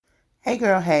Hey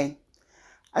girl, hey.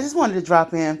 I just wanted to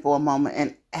drop in for a moment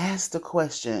and ask the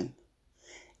question.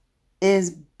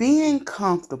 Is being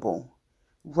comfortable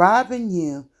robbing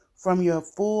you from your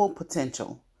full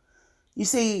potential? You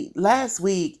see, last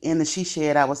week in the She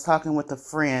Shed, I was talking with a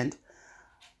friend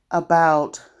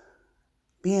about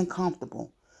being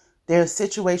comfortable. There are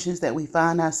situations that we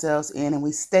find ourselves in and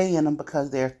we stay in them because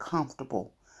they're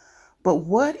comfortable. But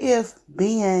what if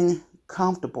being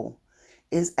comfortable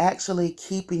is actually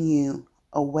keeping you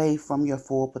away from your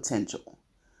full potential?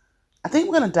 I think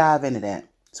we're going to dive into that.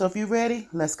 So if you're ready,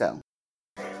 let's go.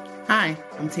 Hi,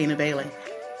 I'm Tina Bailey,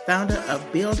 founder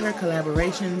of Build Her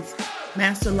Collaborations,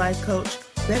 master life coach,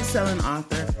 best-selling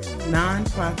author,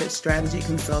 nonprofit strategy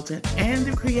consultant, and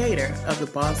the creator of the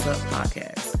Boss Up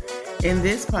podcast. In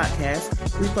this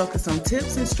podcast, we focus on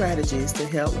tips and strategies to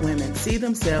help women see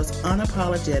themselves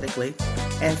unapologetically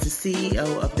as the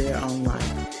CEO of their own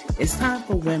life. It's time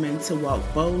for women to walk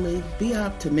boldly, be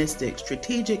optimistic,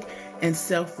 strategic, and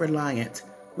self-reliant,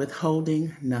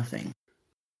 withholding nothing.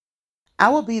 I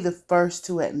will be the first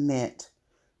to admit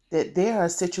that there are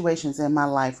situations in my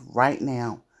life right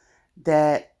now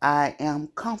that I am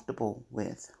comfortable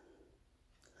with.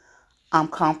 I'm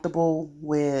comfortable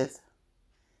with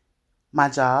my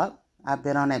job. I've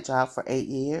been on that job for 8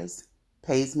 years.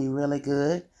 Pays me really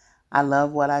good. I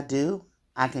love what I do.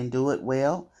 I can do it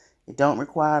well. It don't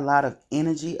require a lot of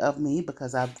energy of me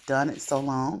because I've done it so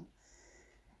long.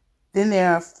 Then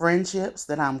there are friendships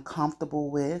that I'm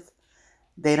comfortable with.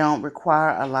 They don't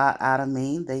require a lot out of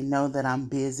me. They know that I'm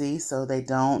busy, so they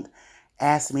don't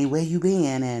ask me where you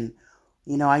been, and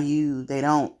they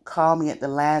don't call me at the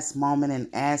last moment and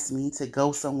ask me to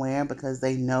go somewhere because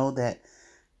they know that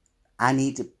I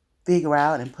need to figure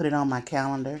out and put it on my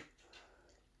calendar.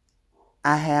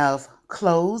 I have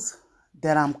clothes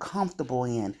that I'm comfortable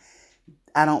in.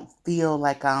 I don't feel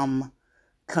like I'm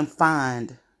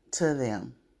confined to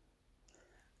them.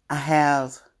 I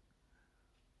have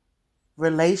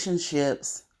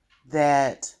relationships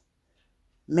that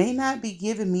may not be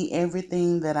giving me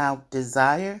everything that I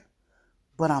desire,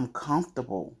 but I'm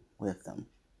comfortable with them.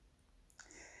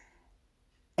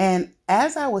 And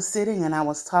as I was sitting and I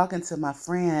was talking to my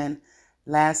friend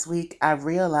last week, I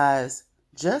realized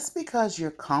just because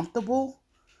you're comfortable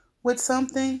with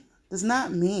something does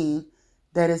not mean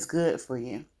that it's good for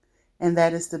you and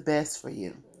that it's the best for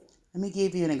you. Let me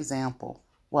give you an example.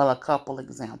 Well, a couple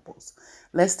examples.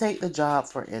 Let's take the job,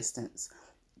 for instance.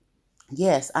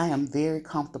 Yes, I am very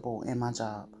comfortable in my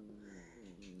job.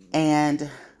 And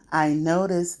I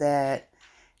noticed that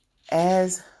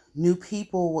as new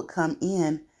people would come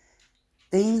in,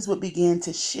 things would begin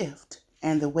to shift.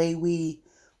 And the way we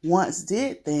once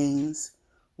did things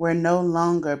were no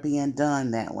longer being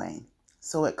done that way.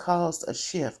 So it caused a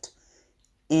shift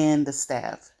in the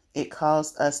staff. It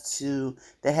caused us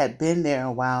that had been there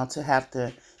a while, to have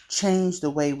to change the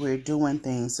way we're doing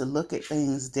things, to look at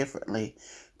things differently,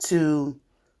 to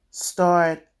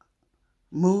start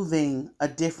moving a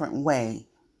different way,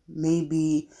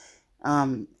 maybe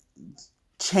um,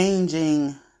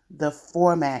 changing the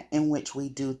format in which we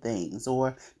do things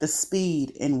or the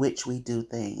speed in which we do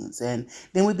things. And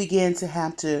then we begin to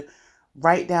have to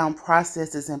write down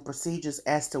processes and procedures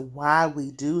as to why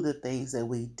we do the things that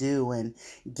we do and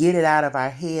get it out of our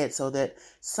head so that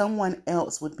someone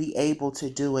else would be able to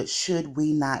do it should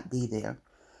we not be there.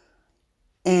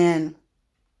 And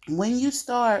when you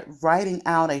start writing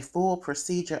out a full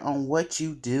procedure on what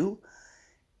you do,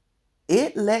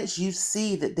 it lets you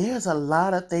see that there's a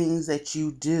lot of things that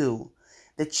you do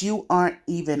that you aren't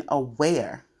even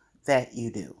aware that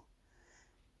you do.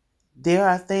 There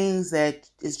are things that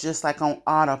is just like on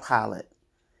autopilot.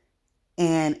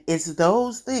 And it's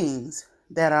those things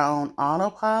that are on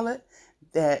autopilot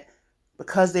that,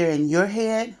 because they're in your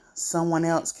head, someone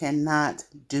else cannot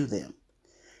do them.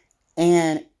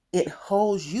 And it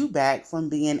holds you back from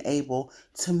being able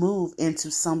to move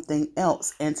into something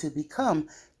else and to become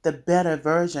the better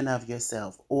version of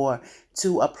yourself or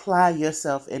to apply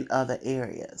yourself in other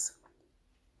areas.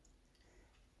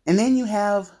 And then you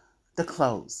have the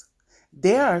clothes.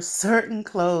 There are certain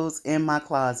clothes in my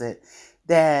closet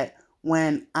that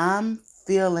when I'm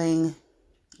feeling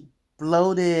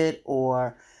bloated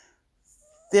or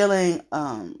feeling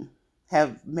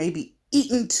have maybe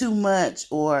eaten too much,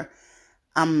 or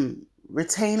I'm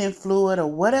retaining fluid, or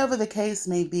whatever the case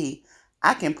may be,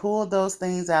 I can pull those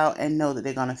things out and know that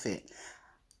they're going to fit.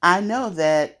 I know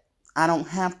that I don't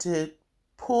have to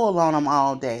pull on them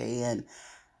all day, and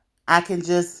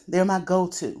they're my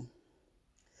go-to.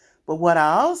 But what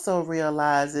I also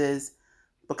realize is,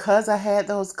 because I had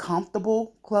those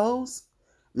comfortable clothes,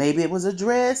 Maybe it was a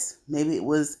dress, maybe it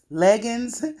was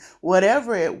leggings,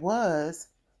 whatever it was,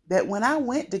 that when I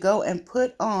went to go and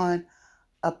put on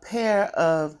a pair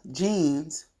of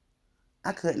jeans,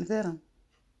 I couldn't fit them.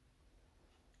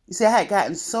 You see, I had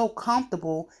gotten so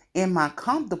comfortable in my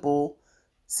comfortable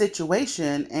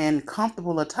situation and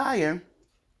comfortable attire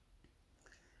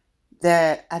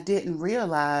that I didn't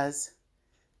realize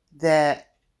that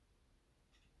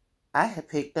I had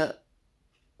picked up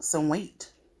some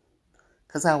weight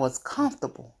because I was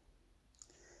comfortable.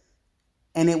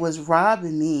 And it was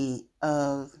robbing me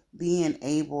of being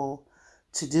able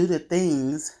to do the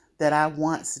things that I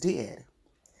once did.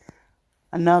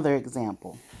 Another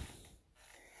example.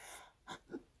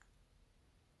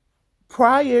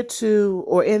 Prior to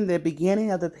or in the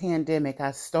beginning of the pandemic,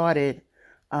 I started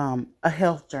a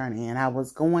health journey, and I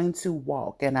was going to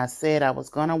walk. And I said I was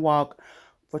going to walk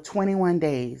for 21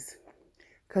 days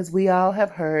because we all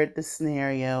have heard the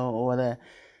scenario or the,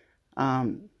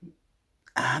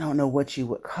 I don't know what you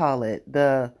would call it,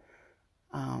 the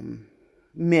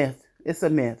myth. It's a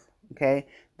myth, okay?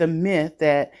 The myth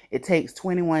that it takes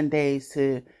 21 days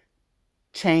to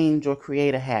change or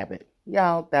create a habit.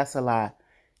 Y'all, that's a lie.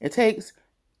 It takes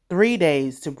 3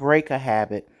 days to break a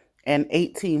habit and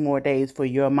 18 more days for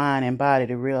your mind and body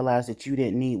to realize that you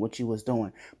didn't need what you was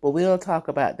doing. But we'll talk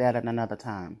about that at another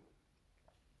time.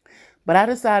 But I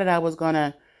decided I was going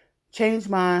to change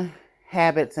my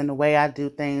habits and the way I do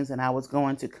things, and I was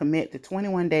going to commit to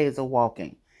 21 days of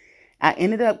walking. I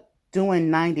ended up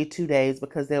doing 92 days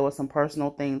because there were some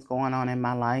personal things going on in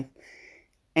my life,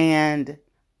 and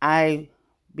I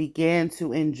began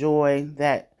to enjoy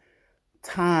that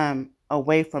time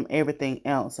away from everything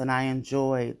else, and I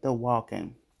enjoyed the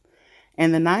walking.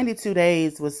 And the 92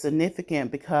 days was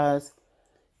significant because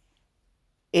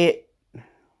it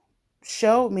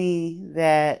showed me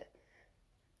that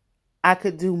I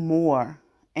could do more.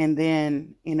 And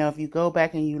then, if you go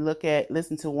back and you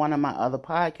listen to one of my other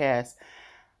podcasts,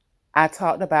 I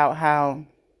talked about how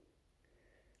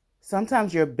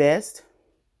sometimes your best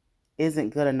isn't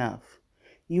good enough.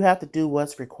 You have to do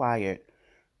what's required.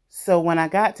 So when I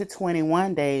got to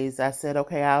 21 days, I said,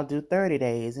 okay, I'll do 30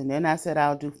 days. And then I said,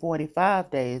 I'll do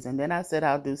 45 days. And then I said,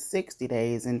 I'll do 60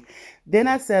 days. And then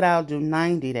I said, I'll do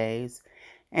 90 days.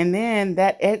 And then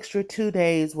that extra 2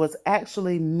 days was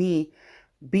actually me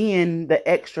being the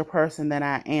extra person that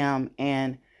I am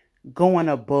and going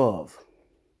above.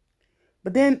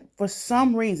 But then for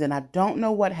some reason, I don't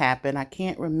know what happened. I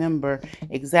can't remember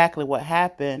exactly what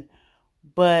happened.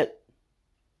 But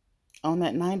on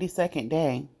that 92nd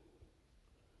day,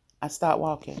 I stopped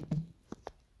walking.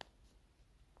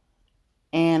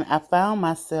 And I found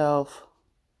myself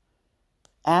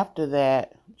after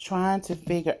that trying to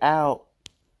figure out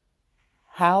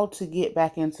how to get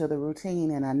back into the routine,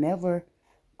 and I never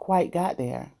quite got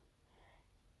there.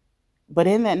 But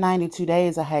in that 92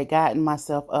 days, I had gotten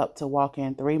myself up to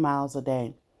walking 3 miles a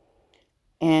day.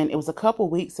 And it was a couple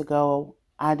weeks ago,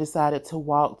 I decided to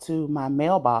walk to my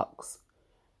mailbox.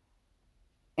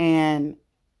 And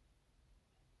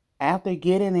after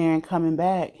getting there and coming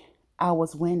back, I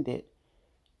was winded.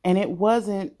 And it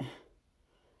wasn't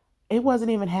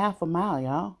even half a mile,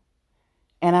 y'all.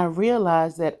 And I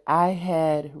realized that I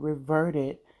had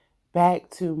reverted back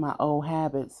to my old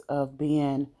habits of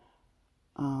being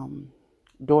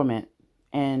dormant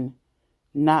and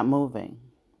not moving.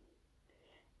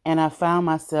 And I found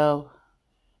myself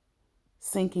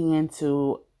sinking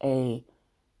into a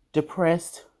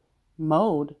depressed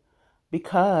mode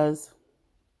because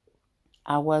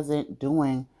I wasn't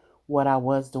doing what I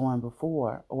was doing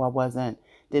before, or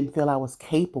didn't feel I was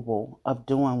capable of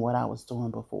doing what I was doing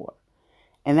before.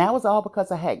 And that was all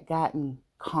because I had gotten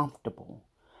comfortable.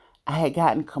 I had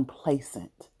gotten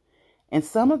complacent. And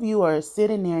some of you are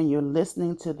sitting there and you're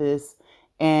listening to this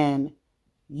and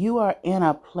you are in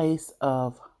a place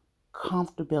of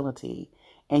comfortability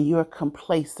and you're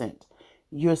complacent.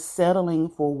 You're settling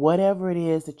for whatever it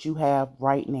is that you have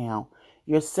right now.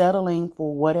 You're settling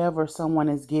for whatever someone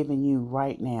is giving you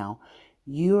right now.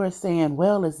 You are saying,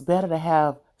 well, it's better to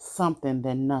have something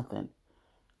than nothing.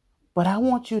 But I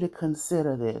want you to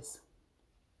consider this.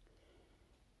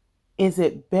 Is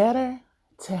it better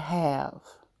to have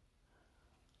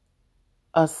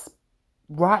a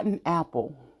rotten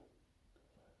apple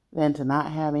than to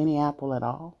not have any apple at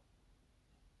all?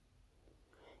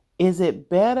 Is it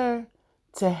better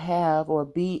to have or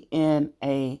be in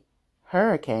a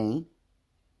hurricane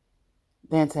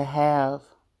than to have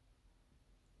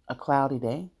a cloudy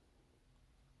day?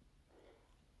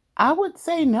 I would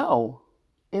say no,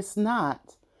 it's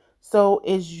not. So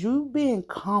is you being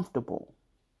comfortable?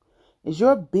 Is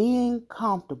your being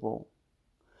comfortable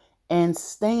and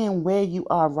staying where you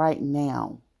are right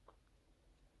now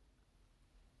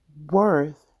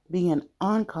worth being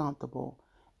uncomfortable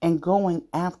and going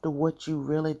after what you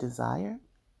really desire?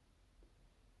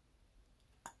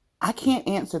 I can't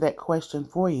answer that question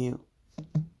for you,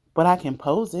 but I can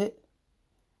pose it.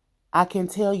 I can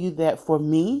tell you that for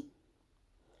me,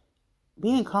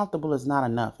 being comfortable is not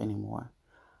enough anymore.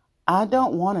 I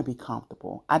don't want to be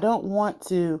comfortable. I don't want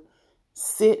to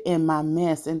sit in my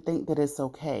mess and think that it's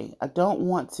okay. I don't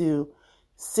want to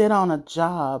sit on a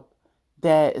job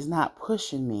that is not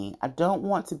pushing me. I don't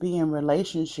want to be in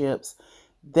relationships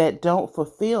that don't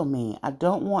fulfill me. I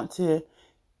don't want to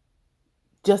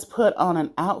just put on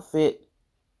an outfit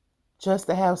just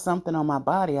to have something on my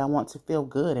body. I want to feel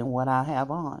good in what I have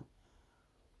on.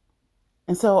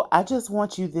 And so I just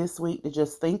want you this week to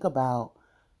just think about,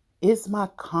 is my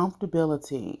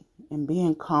comfortability and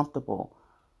being comfortable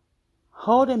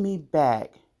holding me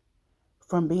back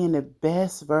from being the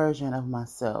best version of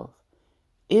myself?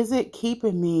 Is it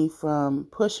keeping me from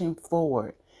pushing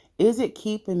forward? Is it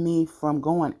keeping me from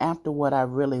going after what I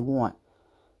really want?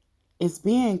 Is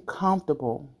being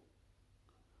comfortable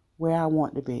where I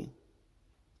want to be?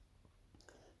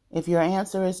 If your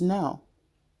answer is no,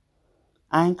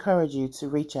 I encourage you to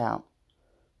reach out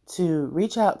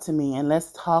to me, and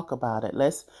let's talk about it.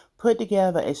 Let's put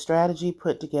together a strategy,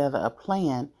 put together a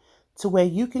plan to where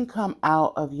you can come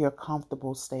out of your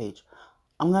comfortable stage.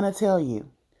 I'm going to tell you,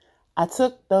 I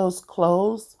took those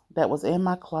clothes that was in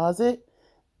my closet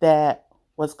that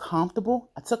was comfortable,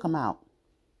 I took them out.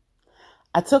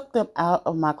 I took them out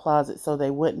of my closet so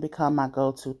they wouldn't become my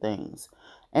go-to things.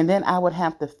 And then I would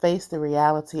have to face the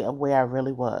reality of where I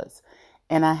really was.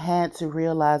 And I had to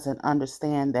realize and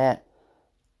understand that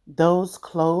those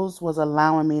clothes was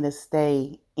allowing me to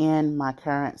stay in my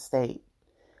current state.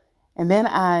 And then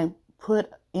I put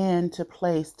into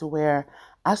place to where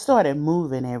I started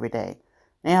moving every day.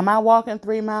 Now, am I walking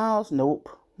 3 miles? Nope.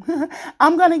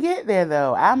 I'm going to get there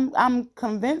though. I'm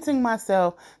convincing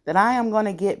myself that I am going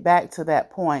to get back to that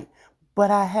point,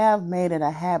 but I have made it a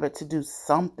habit to do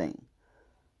something.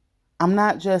 I'm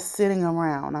not just sitting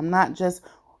around. I'm not just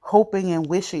hoping and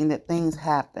wishing that things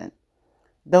happen.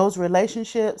 Those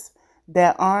relationships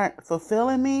that aren't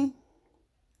fulfilling me,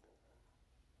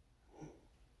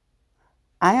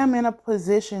 I am in a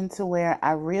position to where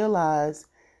I realize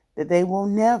that they will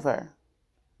never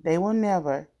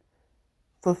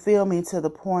fulfill me to the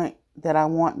point that I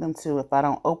want them to if I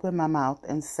don't open my mouth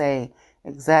and say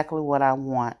exactly what I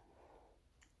want.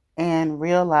 And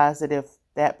realize that if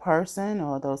that person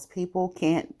or those people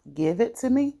can't give it to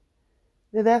me,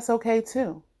 then that's okay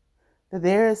too. That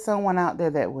there is someone out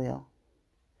there that will.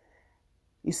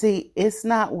 You see, it's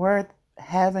not worth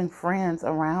having friends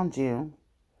around you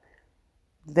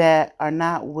that are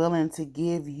not willing to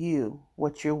give you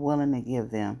what you're willing to give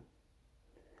them.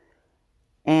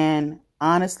 And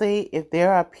honestly, if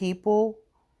there are people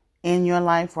in your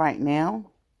life right now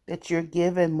that you're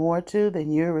giving more to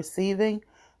than you're receiving,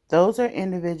 those are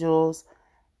individuals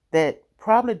that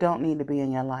probably don't need to be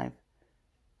in your life.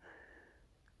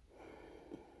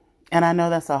 And I know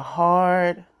that's a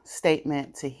hard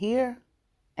statement to hear,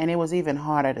 and it was even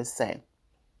harder to say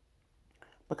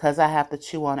because I have to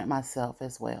chew on it myself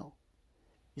as well.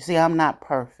 You see, I'm not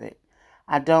perfect.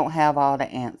 I don't have all the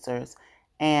answers.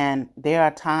 And there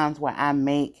are times where I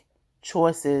make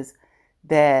choices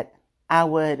that I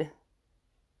would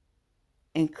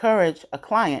encourage a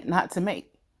client not to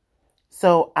make.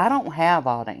 So I don't have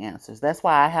all the answers. That's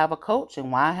why I have a coach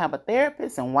and why I have a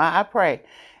therapist and why I pray,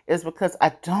 is because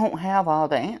I don't have all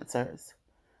the answers.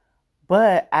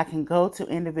 But I can go to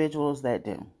individuals that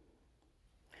do.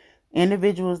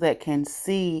 Individuals that can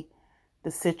see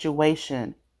the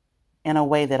situation in a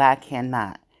way that I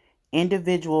cannot.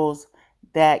 Individuals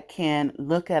that can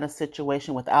look at a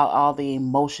situation without all the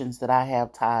emotions that I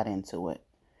have tied into it.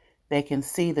 They can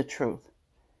see the truth.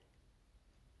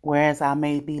 Whereas I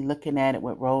may be looking at it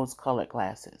with rose-colored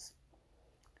glasses.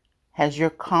 Has your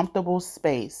comfortable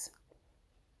space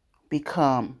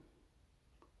become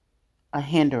a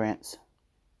hindrance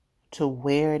to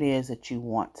where it is that you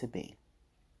want to be?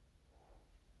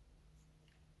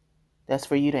 That's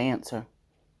for you to answer.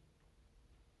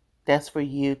 That's for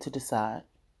you to decide.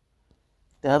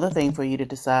 The other thing for you to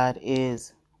decide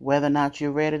is whether or not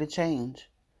you're ready to change.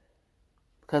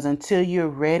 Because until you're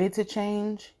ready to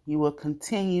change, you will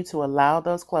continue to allow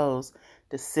those clothes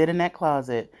to sit in that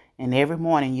closet, and every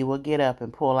morning you will get up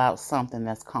and pull out something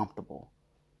that's comfortable.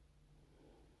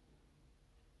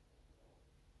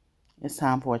 It's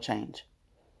time for a change.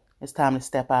 It's time to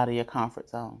step out of your comfort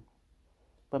zone.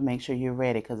 But make sure you're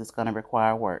ready because it's going to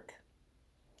require work.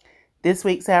 This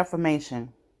week's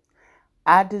affirmation: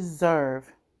 I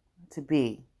deserve to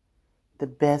be the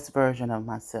best version of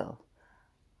myself.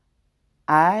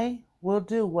 I will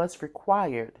do what's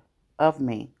required of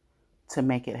me to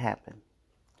make it happen.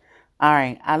 All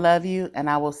right. I love you, and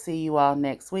I will see you all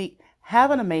next week.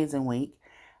 Have an amazing week.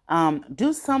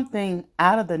 Do something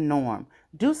out of the norm.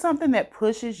 Do something that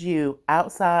pushes you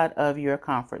outside of your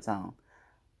comfort zone.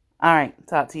 All right.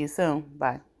 Talk to you soon.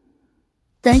 Bye.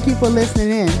 Thank you for listening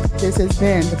in. This has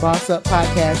been the Boss Up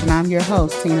Podcast, and I'm your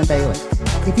host, Tina Bailey.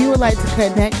 If you would like to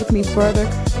connect with me further,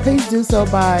 please do so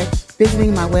by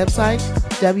visiting my website,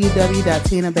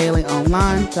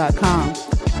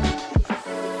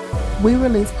 www.tinabaileyonline.com. We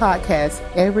release podcasts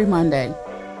every Monday,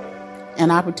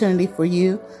 an opportunity for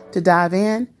you to dive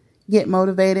in, get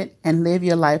motivated, and live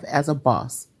your life as a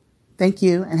boss. Thank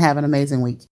you, and have an amazing week.